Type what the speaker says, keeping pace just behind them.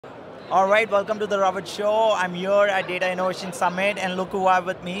All right, welcome to the Ravit Show. I'm here at Data Innovation Summit, and look who I have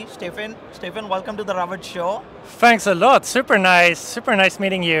with me, Stefan. Stefan, welcome to the Ravit Show. Thanks a lot. Super nice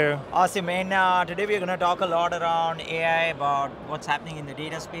meeting you. Awesome, and today we're going to talk a lot around AI, about what's happening in the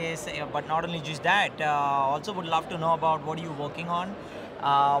data space, but not only just that, also would love to know about what you're working on.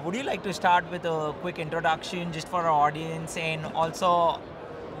 Would you like to start with a quick introduction just for our audience, and also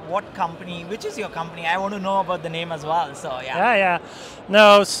what company, which is your company? I want to know about the name as well, so yeah. Yeah.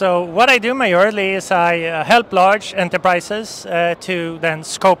 No, so what I do majorly is I help large enterprises to then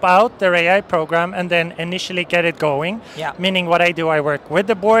scope out their AI program and then initially get it going. Yeah. Meaning what I do, I work with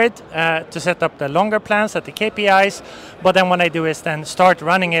the board to set up the longer plans at the KPIs, but then what I do is then start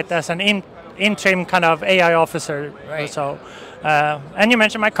running it as an interim kind of AI officer. Right. So, and you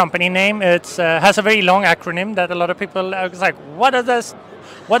mentioned my company name. It has a very long acronym that a lot of people are like, what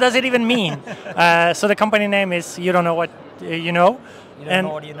does it even mean? So the company name is You Don't Know What You Know. You don't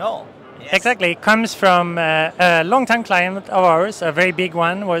know what you know. Yes. Exactly. It comes from a long-time client of ours, a very big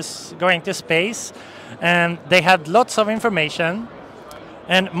one, was going to space, and they had lots of information,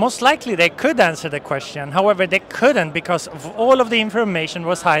 and most likely they could answer the question. However, they couldn't because of all of the information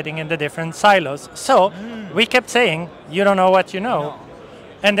was hiding in the different silos. So we kept saying, you don't know what you know. No.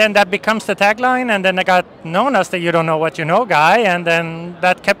 And then that becomes the tagline, and then I got known as the You Don't Know What You Know guy, and then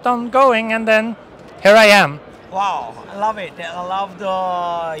that kept on going, and then here I am. Wow, I love it. I love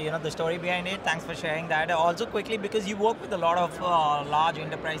the the story behind it. Thanks for sharing that. Also quickly, because you work with a lot of large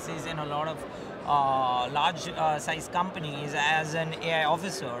enterprises and a lot of large size companies as an AI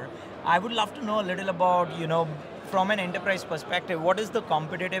officer, I would love to know a little about, from an enterprise perspective, what is the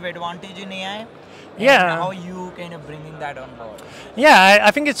competitive advantage in AI? Yeah. And how you kind of bringing that on board? Yeah,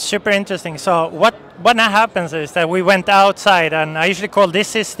 I think it's super interesting. So what now happens is that we went outside, and I usually call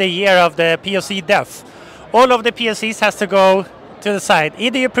this is the year of the POC death. All of the POCs has to go to the side.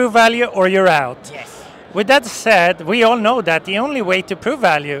 Either you prove value or you're out. Yes. With that said, we all know that the only way to prove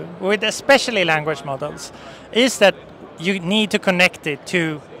value, with especially language models, is that you need to connect it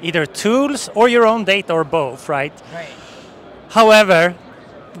to either tools or your own data or both, right? Right. However,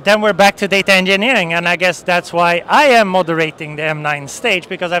 then we're back to data engineering, and I guess that's why I am moderating the M9 stage,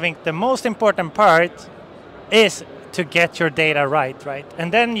 because I think the most important part is to get your data right?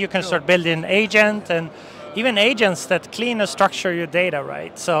 And then you can start building agents, and even agents that clean and structure your data,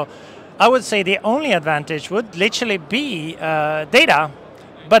 right? So I would say the only advantage would literally be data.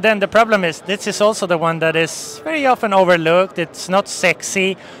 But then the problem is, this is also the one that is very often overlooked. It's not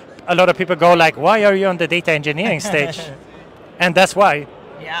sexy. A lot of people go like, why are you on the data engineering stage? And that's why.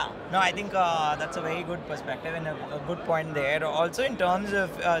 Yeah, no, I think that's a very good perspective and a good point there. Also, in terms of,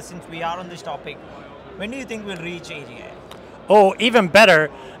 since we are on this topic, when do you think we'll reach AGI? Oh, even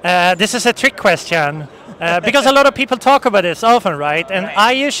better. This is a trick question because a lot of people talk about this often, right? And Right.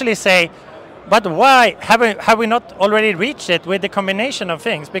 I usually say, but why have we not already reached it with the combination of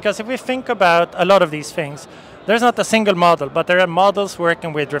things? Because if we think about a lot of these things, there's not a single model, but there are models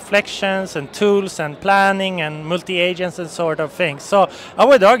working with reflections and tools and planning and multi-agents and sort of things. So I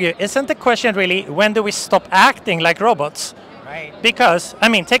would argue, isn't the question really, when do we stop acting like robots? Right. Because, I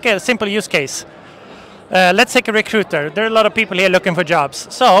mean, take a simple use case. Let's take a recruiter. There are a lot of people here looking for jobs.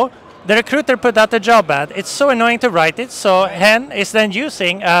 So the recruiter put out a job ad. It's so annoying to write it, so Hen is then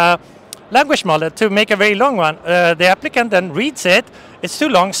using a language model to make a very long one. The applicant then reads it. It's too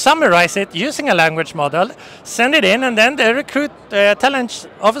long, summarize it using a language model, send it in, and then the talent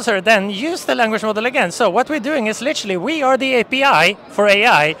officer then use the language model again. So what we're doing is literally, we are the API for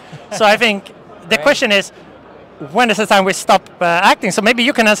AI. So I think the question is, when is the time we stop acting? So maybe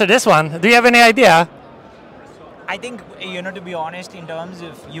you can answer this one. Do you have any idea? I think, to be honest, in terms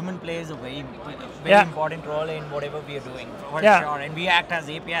of human plays a very Yeah. important role in whatever we are doing, for Yeah. sure. And we act as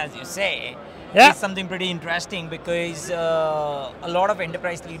API, as you say. Yeah. It's something pretty interesting because a lot of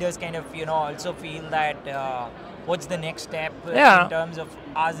enterprise leaders kind of, also feel that what's the next step Yeah. in terms of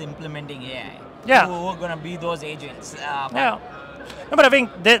us implementing AI? Yeah. Who are going to be those agents? Yeah. No, but I think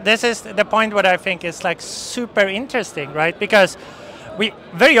this is the point what I think is like super interesting, right? Because we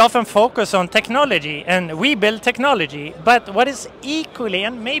very often focus on technology and we build technology, but what is equally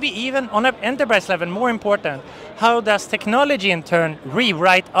and maybe even on an enterprise level more important, how does technology in turn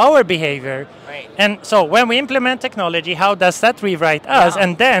rewrite our behavior? Right. And so when we implement technology, how does that rewrite us? Yeah.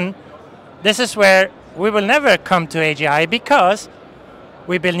 And then this is where we will never come to AGI, because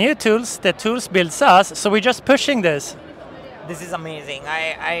we build new tools, the tools builds us, so we're just pushing this. This is amazing.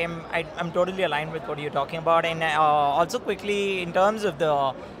 I'm totally aligned with what you're talking about, and also quickly in terms of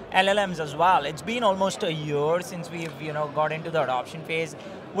the LLMs as well. It's been almost a year since we've got into the adoption phase.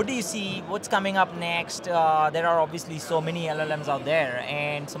 What do you see? What's coming up next? There are obviously so many LLMs out there,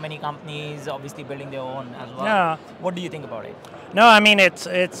 and so many companies obviously building their own as well. Yeah. What do you think about it? No, I mean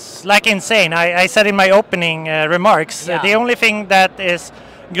it's like insane. I said in my opening remarks, Yeah. the only thing that is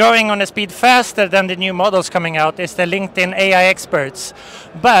growing on a speed faster than the new models coming out is the LinkedIn AI experts.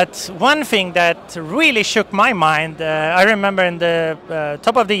 But one thing that really shook my mind, I remember in the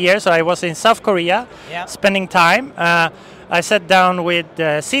top of the year, so I was in South Korea, Yeah. spending time. I sat down with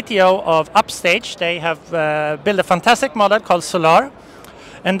the CTO of Upstage. They have built a fantastic model called Solar.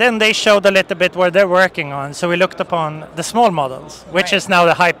 And then they showed a little bit where they're working on. So we looked upon the small models, which Right. is now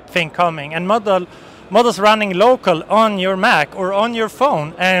the hype thing coming. And models running local on your Mac or on your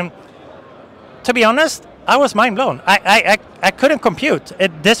phone. And to be honest, I was mind blown. I couldn't compute.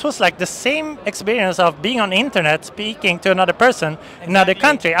 This was like the same experience of being on internet, speaking to another person in another Exactly.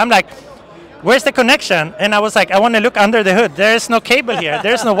 country. I'm like, where's the connection? And I was like, I want to look under the hood. There is no cable here.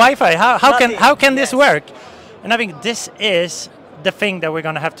 There's no Wi-Fi. How can this Yes. work? And I think this is the thing that we're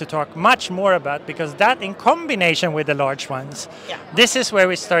going to have to talk much more about, because that in combination with the large ones, Yeah. this is where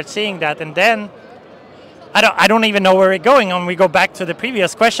we start seeing that. And then I don't even know where we're going on. We go back to the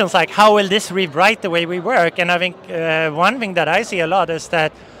previous questions, like how will this rewrite the way we work? And I think one thing that I see a lot is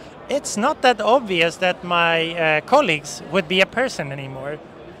that it's not that obvious that my colleagues would be a person anymore.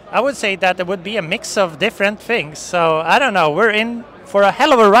 I would say that it would be a mix of different things. So I don't know, we're in for a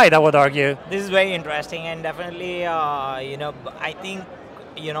hell of a ride, I would argue. This is very interesting, and definitely, I think,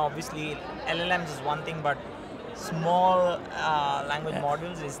 obviously LLMs is one thing, but small language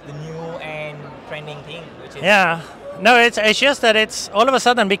models is the new and trending thing, which is Yeah. No, it's just that it's all of a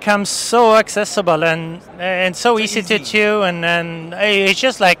sudden becomes so accessible and so easy to easy. chew, and it's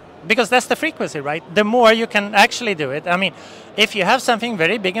just like, because that's the frequency, right? The more you can actually do it. I mean, if you have something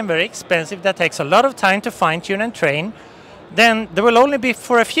very big and very expensive that takes a lot of time to fine tune and train, then there will only be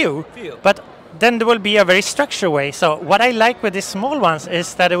for a few. But then there will be a very structured way. So what I like with these small ones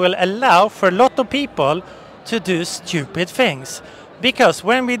is that it will allow for a lot of people to do stupid things. Because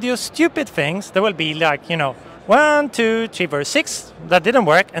when we do stupid things, there will be like, 1, 2, 3, 4, 6 that didn't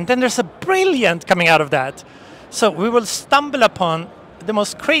work, and then there's a brilliant coming out of that. So we will stumble upon the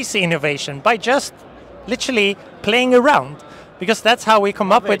most crazy innovation by just literally playing around, because that's how we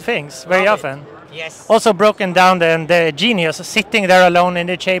come up with things very Love it. often. Yes. Also broken down the genius sitting there alone in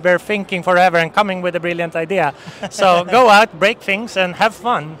the chamber thinking forever and coming with a brilliant idea. So go out, break things, and have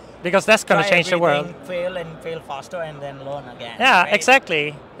fun, because that's going to Try change the world. everything, fail and fail faster, and then learn again. Yeah, right?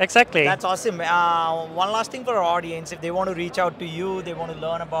 exactly. That's awesome. One last thing for our audience: if they want to reach out to you, they want to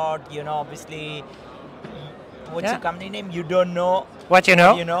learn about, obviously, what's Yeah. your company name? You don't know. What you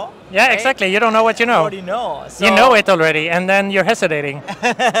know? You know? Yeah, right? exactly. You don't know what you know. What do you know? So, You know it already, and then you're hesitating.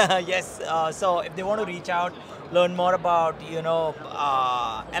 Yes. So if they want to reach out, learn more about,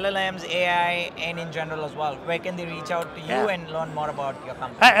 LLMs, AI, and in general as well, where can they reach out to you Yeah. and learn more about your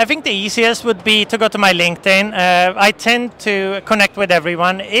company? I think the easiest would be to go to my LinkedIn. I tend to connect with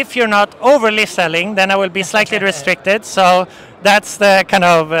everyone. If you're not overly selling, then I will be slightly restricted. So that's the kind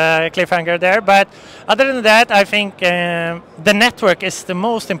of cliffhanger there. But other than that, I think the network is the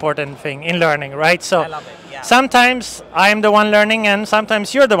most important thing in learning, right? So I love it. Yeah. sometimes I'm the one learning, and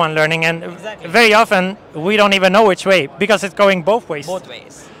sometimes you're the one learning, and Exactly. very often we don't even know which way, because it's going both ways. Both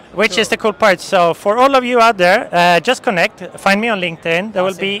ways. Which True. is the cool part. So for all of you out there, just connect. Find me on LinkedIn. There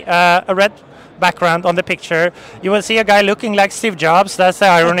will be a red background on the picture. You will see a guy looking like Steve Jobs. That's the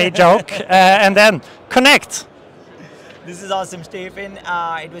irony joke. And then connect. This is awesome, Stefan.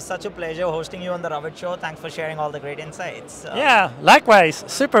 It was such a pleasure hosting you on the Ravit Show. Thanks for sharing all the great insights. Yeah, likewise.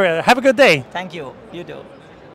 Super. Have a good day. Thank you. You too.